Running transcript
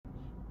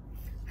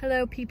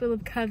Hello people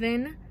of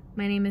Coven,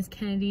 my name is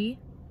Kennedy.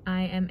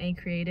 I am a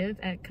creative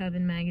at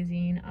Coven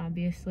magazine,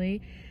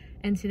 obviously,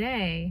 and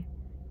today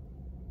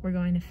we're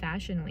going to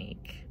Fashion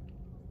Week.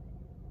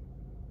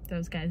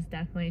 Those guys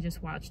definitely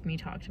just watched me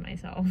talk to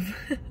myself.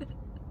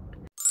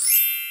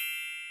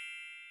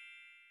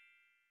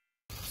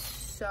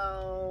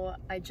 So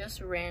I just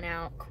ran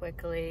out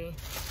quickly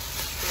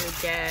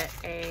to get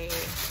a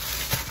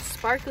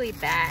sparkly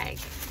bag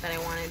that I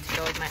wanted to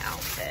go with my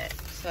outfit.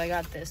 So I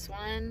got this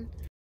one.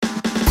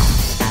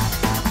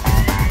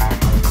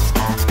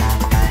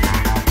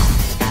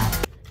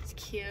 It's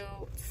cute,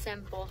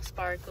 simple,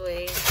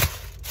 sparkly.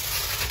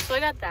 So I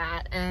got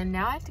that, and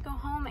now I have to go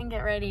home and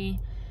get ready.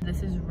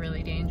 This is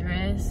really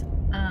dangerous.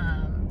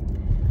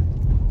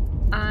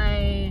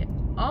 I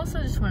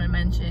also just want to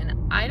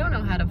mention, I don't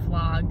know how to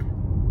vlog.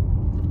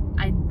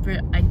 I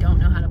don't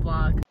know how to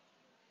vlog.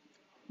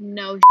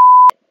 No shit.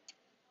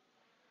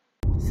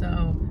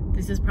 So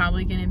this is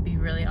probably gonna be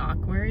really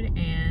awkward,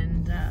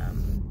 and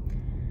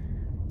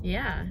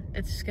yeah,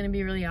 it's just gonna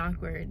be really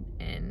awkward,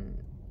 and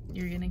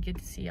you're gonna get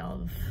to see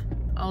all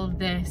of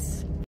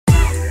this.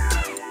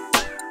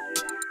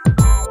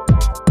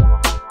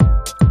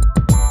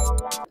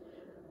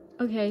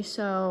 Okay,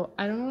 so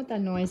I don't know what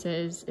that noise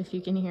is. If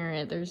you can hear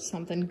it, there's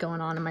something going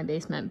on in my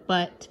basement,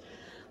 but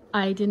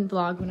I didn't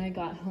vlog when I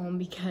got home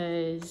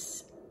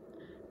because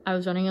I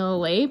was running a little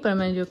late, but I'm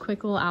gonna do a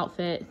quick little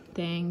outfit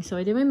thing. So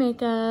I did my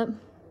makeup.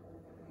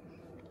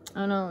 I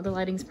don't know, the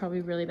lighting's probably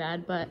really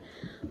bad, but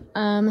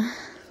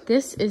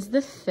this is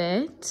the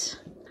fit.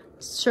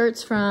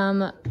 Shirt's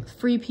from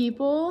Free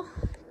People.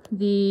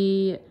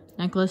 The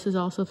necklace is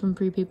also from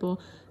Free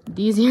People.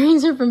 These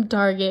earrings are from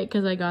Target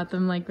because I got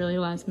them like really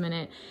last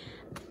minute.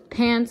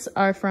 Pants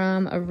are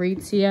from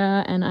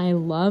Aritzia and I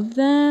love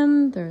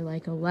them. They're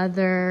like a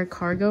leather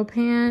cargo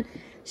pant.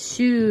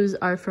 Shoes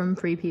are from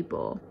Free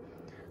People.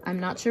 I'm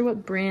not sure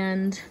what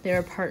brand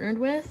they're partnered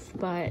with,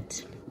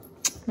 but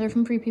they're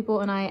from Free People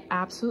and I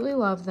absolutely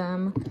love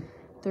them.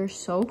 They're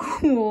so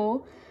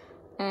cool.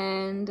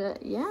 And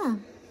yeah,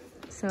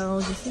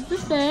 so this is the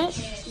fit.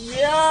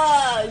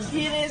 Yeah,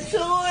 get into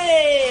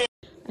it.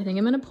 I think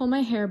I'm gonna pull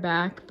my hair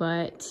back,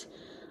 but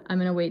I'm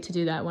gonna wait to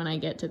do that when I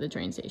get to the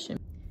train station.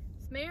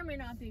 This may or may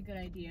not be a good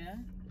idea.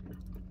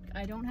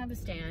 I don't have a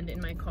stand in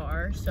my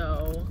car,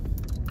 so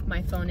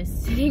my phone is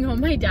sitting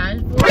on my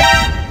dashboard.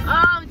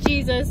 Oh,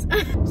 Jesus.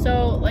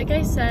 So, like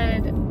I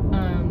said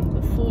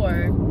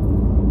before,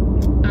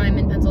 I'm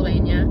in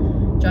Pennsylvania,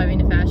 driving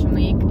to Fashion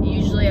Week.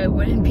 Usually I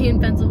wouldn't be in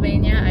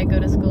Pennsylvania. I go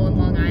to school in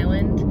Long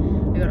Island.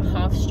 I go to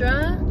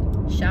Hofstra.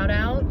 Shout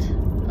out.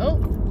 Oh,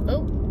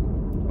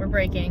 we're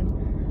braking.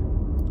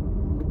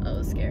 That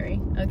was scary.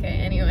 Okay,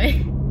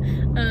 anyway.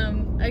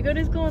 I go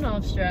to school in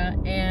Hofstra,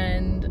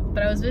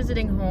 but I was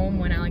visiting home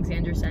when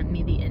Alexandra sent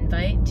me the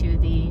invite to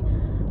the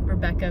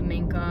Rebecca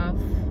Minkoff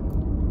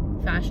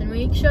Fashion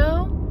Week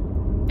show,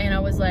 and I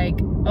was like,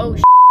 oh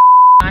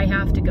I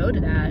have to go to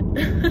that.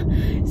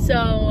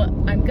 So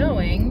I'm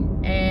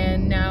going,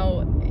 and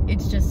now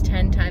it's just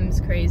 10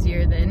 times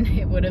crazier than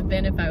it would have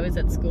been if I was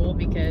at school,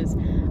 because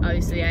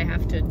obviously I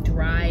have to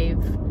drive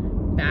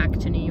back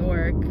to New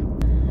York.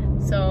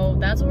 So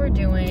that's what we're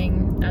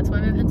doing. That's why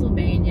I'm in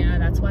Pennsylvania.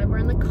 That's why we're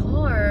in the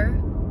car.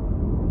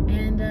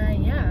 And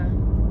yeah,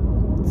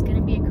 it's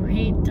gonna be a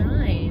great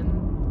time.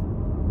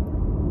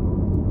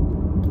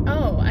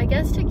 Oh, I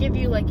guess to give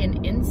you like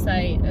an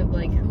insight of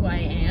like who I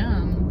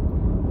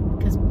am,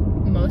 because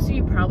most of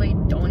you probably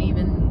don't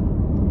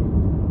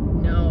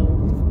even know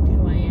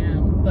who I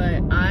am,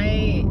 but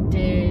I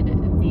did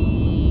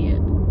the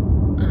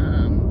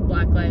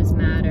Black Lives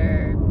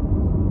Matter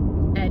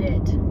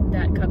edit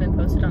that Coven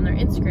posted on their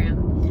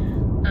Instagram.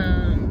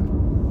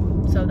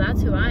 So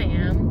that's who I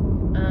am.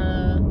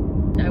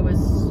 I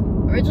was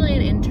originally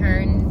an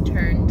intern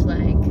turned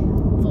like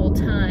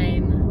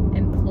full-time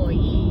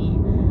employee,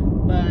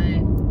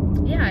 but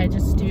yeah, I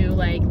just do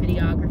like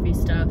videography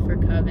stuff for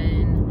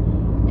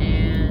Coven,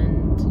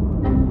 and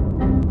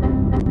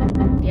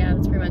yeah,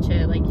 that's pretty much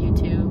it. Like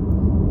YouTube,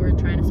 we're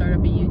trying to start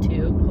up a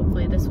YouTube.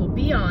 Hopefully this will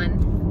be on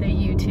the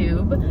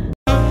YouTube.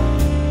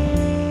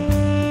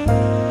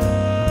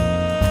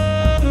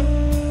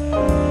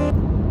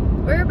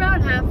 We're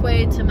about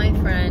halfway to my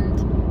friend,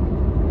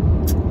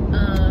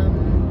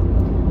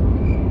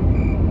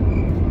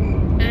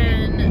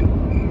 and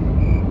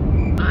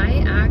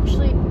I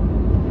actually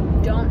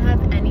don't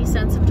have any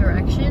sense of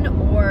direction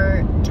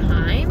or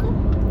time.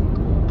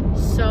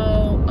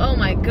 So, oh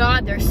my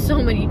God, there's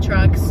so many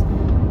trucks.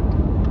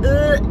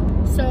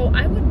 So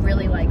I would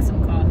really like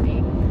some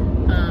coffee,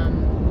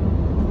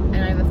 and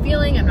I have a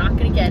feeling I'm not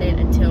gonna get it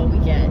until we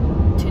get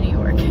to New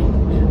York,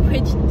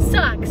 which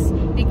sucks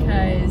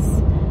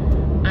because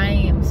I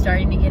am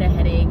starting to get a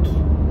headache,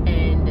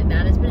 and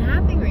that has been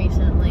happening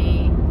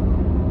recently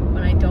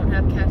when I don't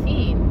have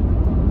caffeine.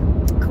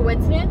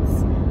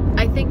 Coincidence?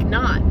 I think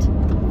not.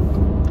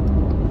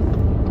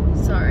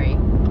 Sorry,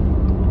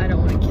 I don't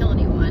want to kill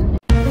anyone.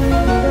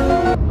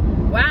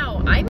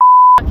 Wow, I'm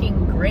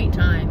fucking great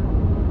time.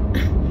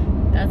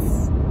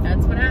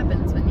 That's what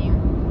happens when you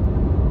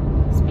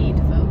speed,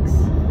 folks.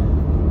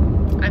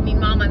 mean,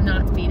 Mom, I'm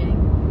not speeding.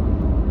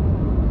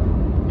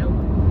 Nope.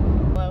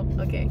 Whoa,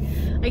 okay.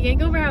 I can't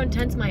go over how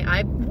intense my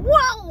eye.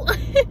 Whoa!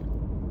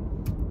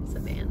 There's a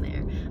man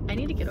there. I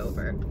need to get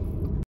over.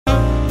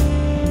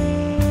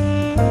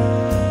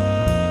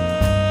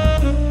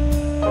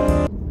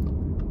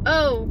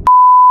 Oh.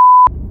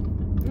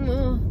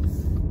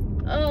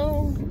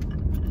 Oh.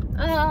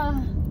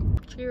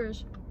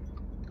 Cheers.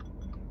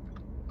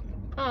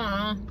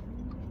 Aw.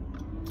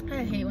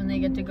 I hate when they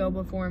get to go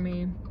before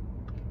me.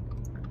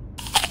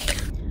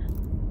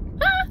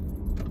 Ah!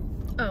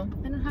 Oh,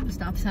 I don't have a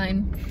stop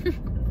sign.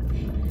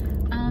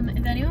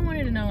 If anyone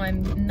wanted to know,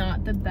 I'm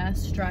not the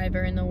best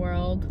driver in the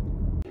world.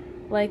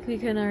 Like we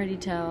can already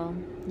tell,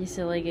 you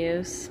silly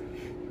goose.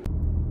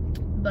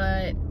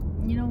 But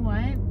you know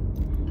what?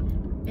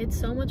 It's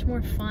so much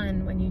more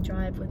fun when you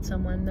drive with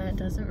someone that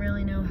doesn't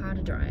really know how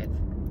to drive.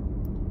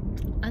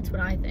 That's what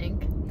I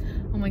think.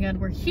 Oh my god,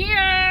 we're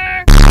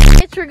here!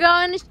 We're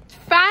going to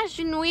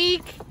Fashion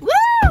Week! Woo!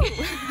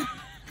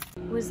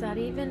 Was that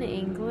even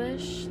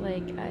English?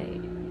 Like, I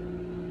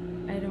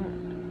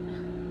don't...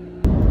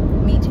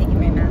 Me taking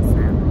my mask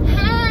now.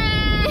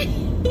 Hey!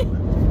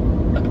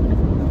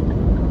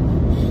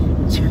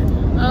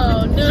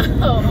 Oh no!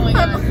 Oh my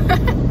god.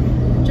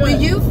 Will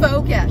you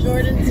focus?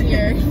 Jordan's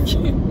here.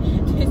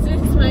 This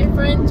is my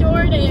friend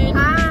Jordan.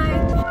 Hi.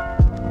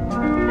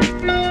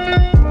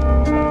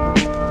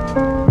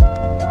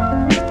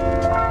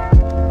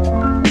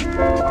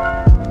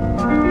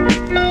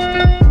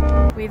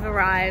 We've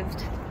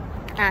arrived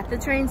at the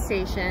train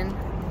station.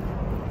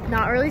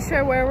 Not really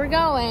sure where we're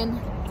going.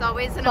 It's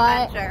always an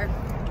adventure.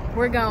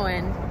 We're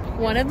going.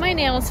 One of my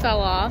nails fell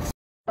off.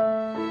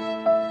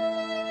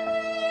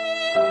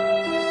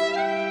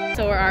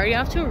 So we're already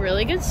off to a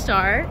really good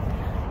start.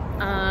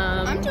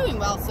 I'm doing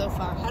well so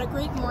far. Had a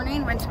great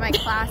morning, went to my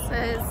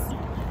classes,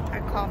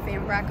 had coffee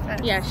and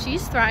breakfast. Yeah,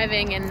 she's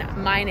thriving and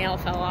my nail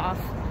fell off.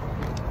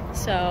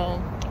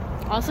 So,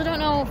 also don't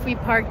know if we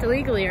parked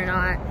illegally or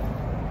not,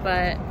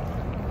 but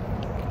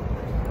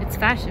it's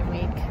Fashion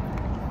Week.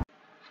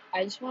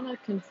 I just want to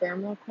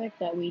confirm real quick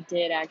that we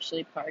did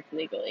actually park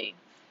legally.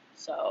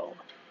 So,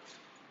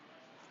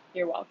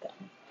 you're welcome.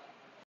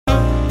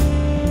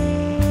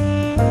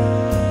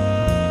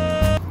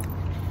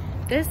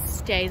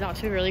 This day is off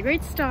to a really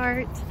great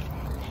start.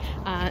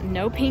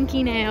 No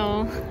pinky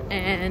nail,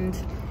 and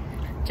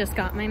just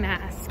got my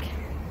mask.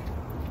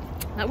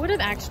 That would have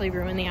actually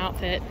ruined the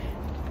outfit.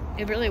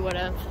 It really would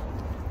have.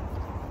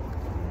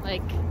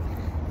 Like,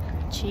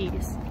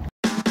 cheese.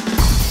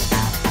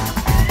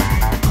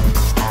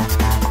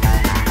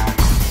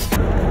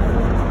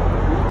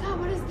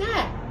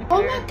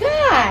 Oh my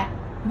god!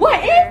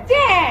 What is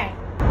that?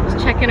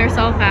 Just checking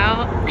herself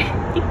out.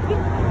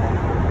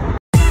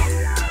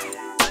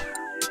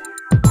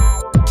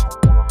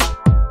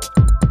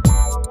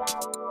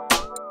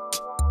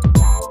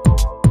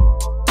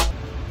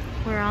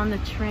 We're on the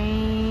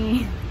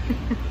train.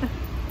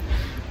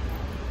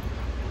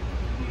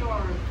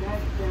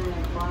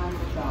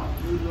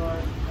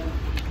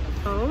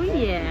 Oh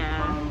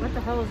yeah. What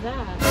the hell is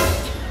that?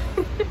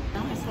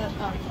 I said,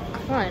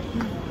 What?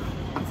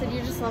 I said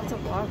you just love to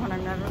vlog when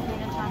I'm never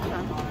paying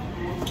attention.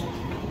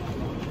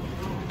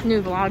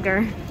 New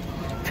vlogger.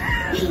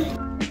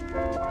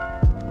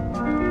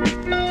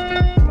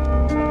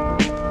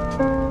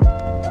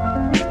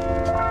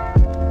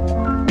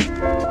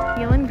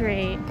 Feeling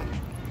great.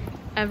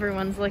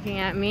 Everyone's looking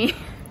at me.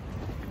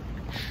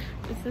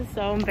 This is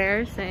so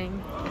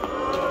embarrassing.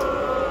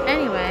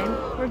 Anyway,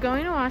 we're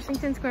going to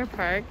Washington Square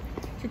Park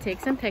to take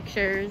some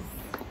pictures.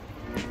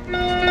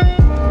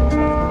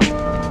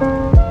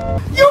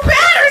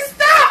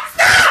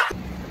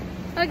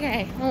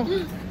 Okay,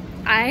 well,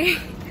 I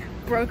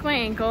broke my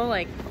ankle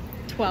like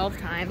 12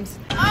 times.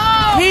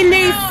 Oh, he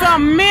needs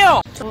some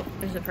milk! Oh,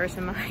 there's a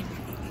person behind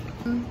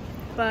me.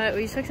 But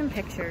we took some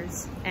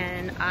pictures,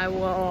 and I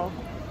will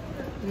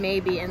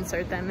maybe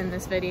insert them in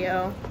this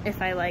video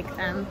if I like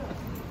them.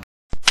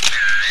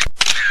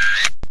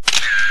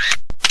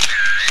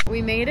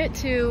 We made it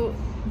to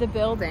the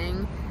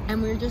building,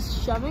 and we were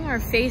just shoving our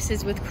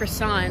faces with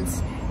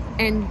croissants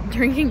and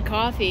drinking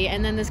coffee,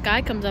 and then this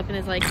guy comes up and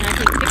is like, "Can I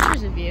take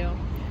pictures of you?"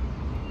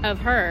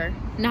 Of her,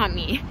 not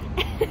me.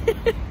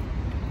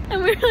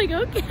 And we were like,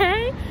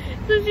 okay.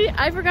 So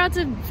I forgot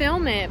to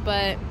film it,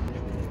 but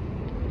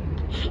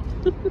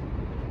what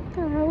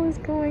the hell is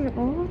going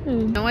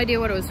on? No idea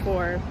what it was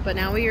for, but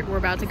now we're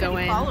about to go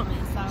in. Follow me,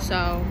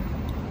 so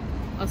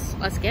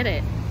let's get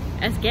it.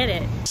 Let's get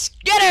it.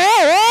 Get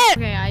it!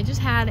 Okay, I just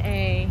had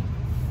a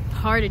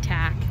heart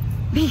attack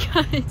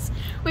because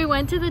we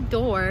went to the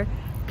door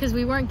because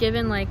we weren't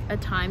given like a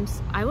time.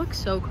 I look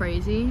so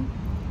crazy.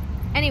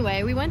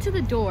 Anyway, we went to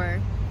the door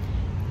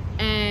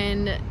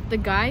and the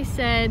guy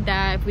said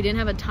that if we didn't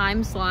have a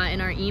time slot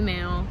in our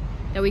email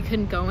that we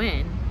couldn't go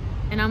in.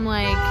 And I'm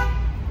like,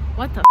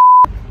 what the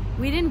f?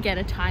 We didn't get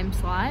a time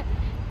slot.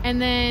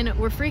 And then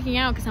we're freaking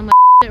out because I'm like,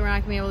 we're not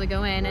gonna be able to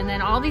go in. And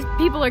then all these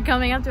people are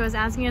coming up to us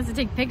asking us to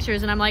take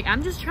pictures, and I'm like,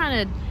 I'm just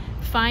trying to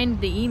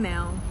find the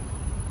email.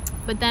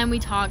 But then we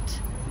talked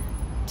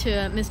to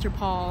Mr.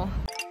 Paul.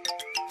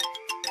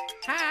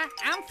 Hi,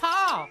 I'm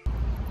Paul.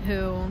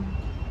 Who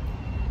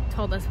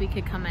told us we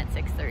could come at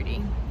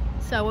 6:30.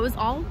 So it was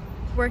all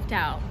worked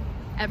out.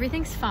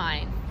 Everything's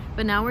fine.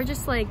 But now we're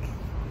just like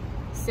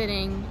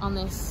sitting on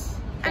this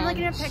bench. I'm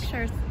looking at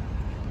pictures.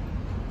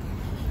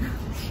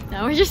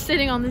 Now we're just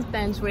sitting on this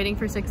bench waiting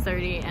for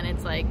 6:30 and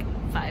it's like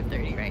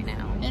 5:30 right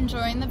now.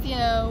 Enjoying the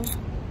view.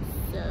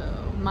 So,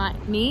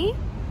 me?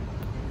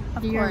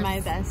 You're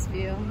my best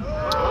view.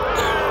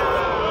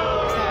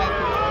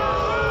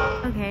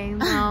 Okay,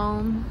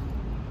 well,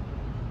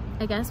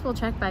 I guess we'll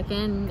check back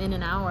in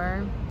an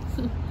hour.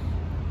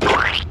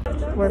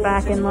 We're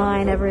back in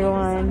line,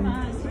 everyone.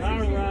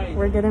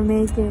 We're gonna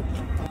make it.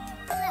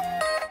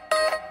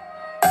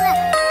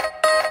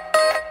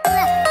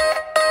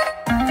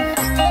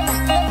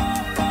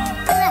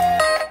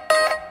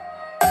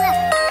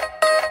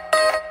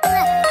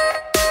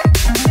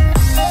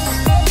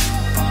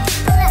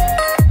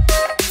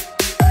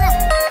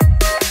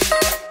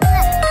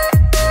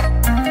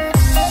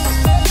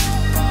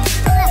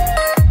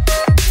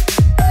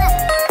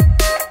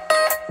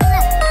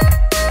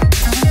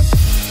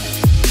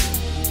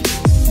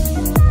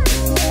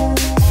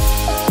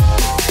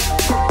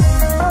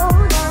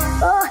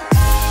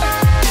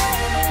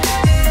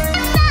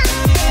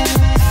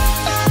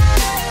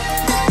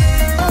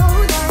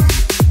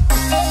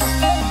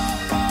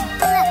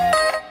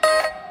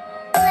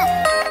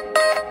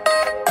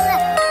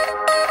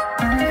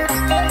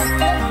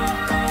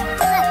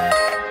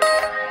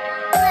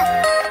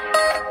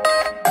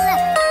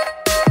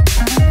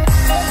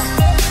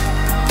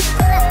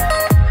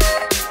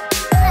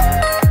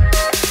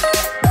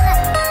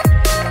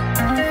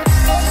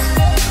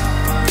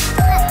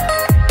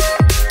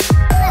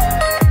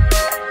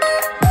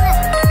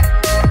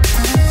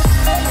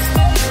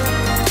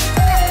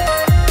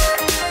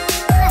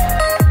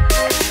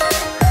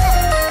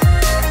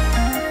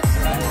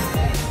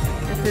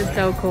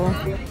 So cool.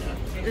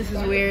 This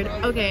is weird.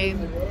 Okay,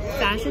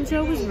 fashion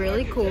show was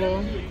really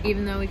cool,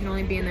 even though we can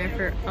only be in there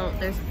for, oh,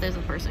 there's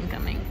a person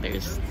coming.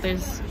 There's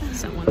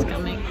someone's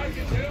coming.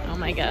 Oh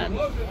my god.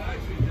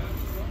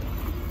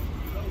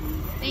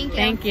 Thank you.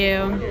 Thank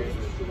you.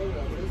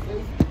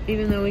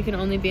 Even though we can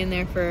only be in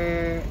there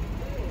for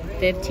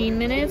 15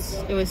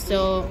 minutes, it was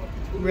still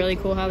really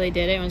cool how they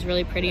did it. It was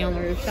really pretty on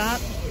the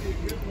rooftop.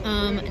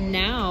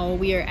 Now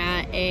we are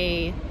at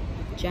a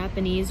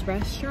Japanese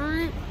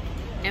restaurant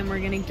and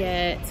we're gonna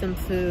get some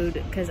food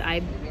because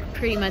I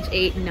pretty much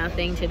ate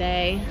nothing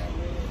today.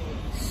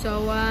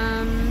 So,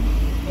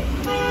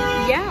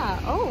 yeah,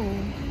 oh.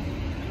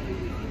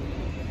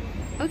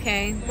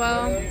 Okay,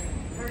 well,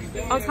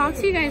 I'll talk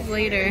to you guys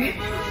later.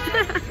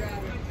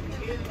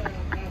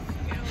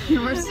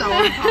 We're so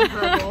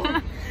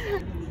uncomfortable.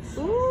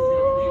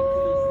 Ooh.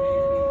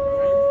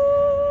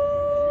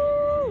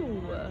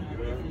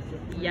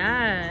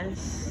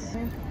 Yes.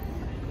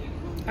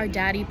 Our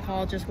daddy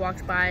Paul just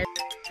walked by.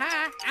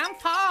 Hi, I'm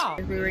Paul.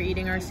 We were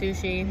eating our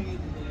sushi.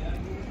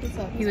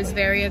 He was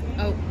very,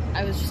 oh,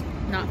 I was just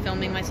not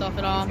filming myself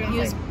at all. He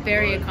was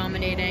very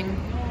accommodating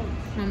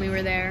when we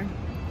were there.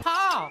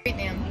 Paul. Great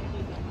man.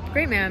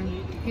 Great man.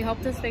 He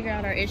helped us figure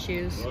out our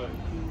issues.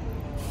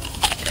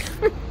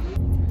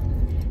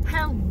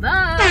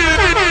 Hello!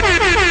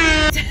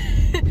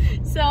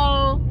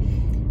 So,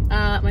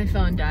 my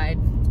phone died.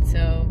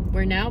 So,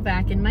 we're now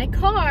back in my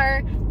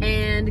car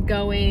and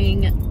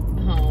going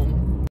home.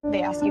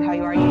 They ask you how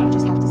you are, you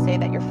just have to say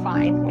that you're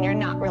fine when you're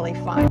not really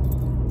fine.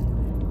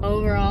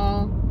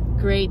 Overall,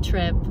 great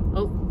trip.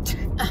 Oh,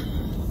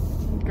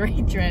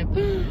 great trip.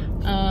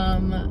 10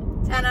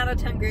 out of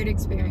 10, great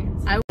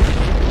experience. I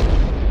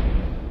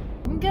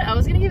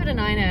was gonna give it a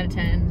 9 out of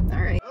 10. All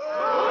right.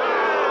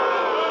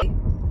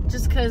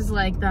 Just cause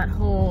like that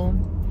whole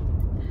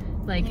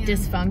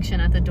dysfunction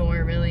at the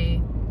door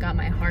really got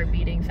my heart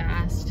beating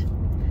fast.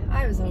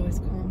 I was always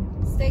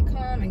calm. Stay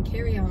calm and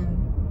carry on.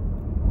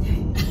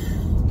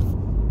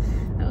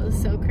 That was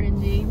so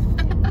cringy.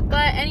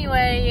 But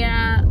anyway,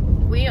 yeah,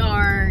 we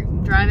are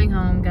driving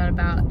home, got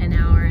about an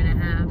hour and a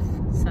half.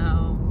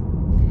 So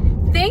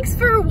thanks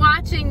for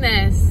watching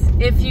this,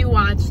 if you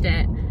watched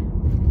it.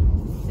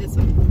 This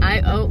one. I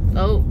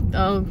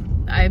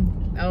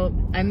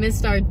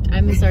missed our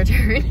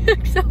turn.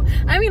 So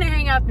I'm gonna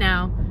hang up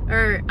now.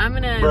 Or I'm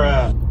gonna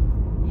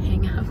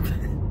hang up.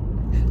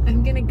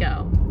 I'm gonna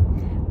go.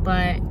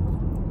 But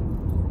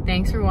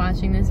thanks for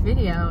watching this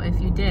video. If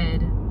you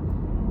did,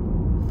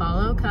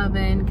 follow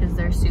Coven because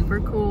they're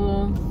super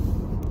cool.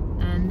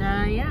 And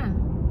yeah,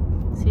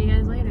 see you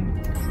guys later.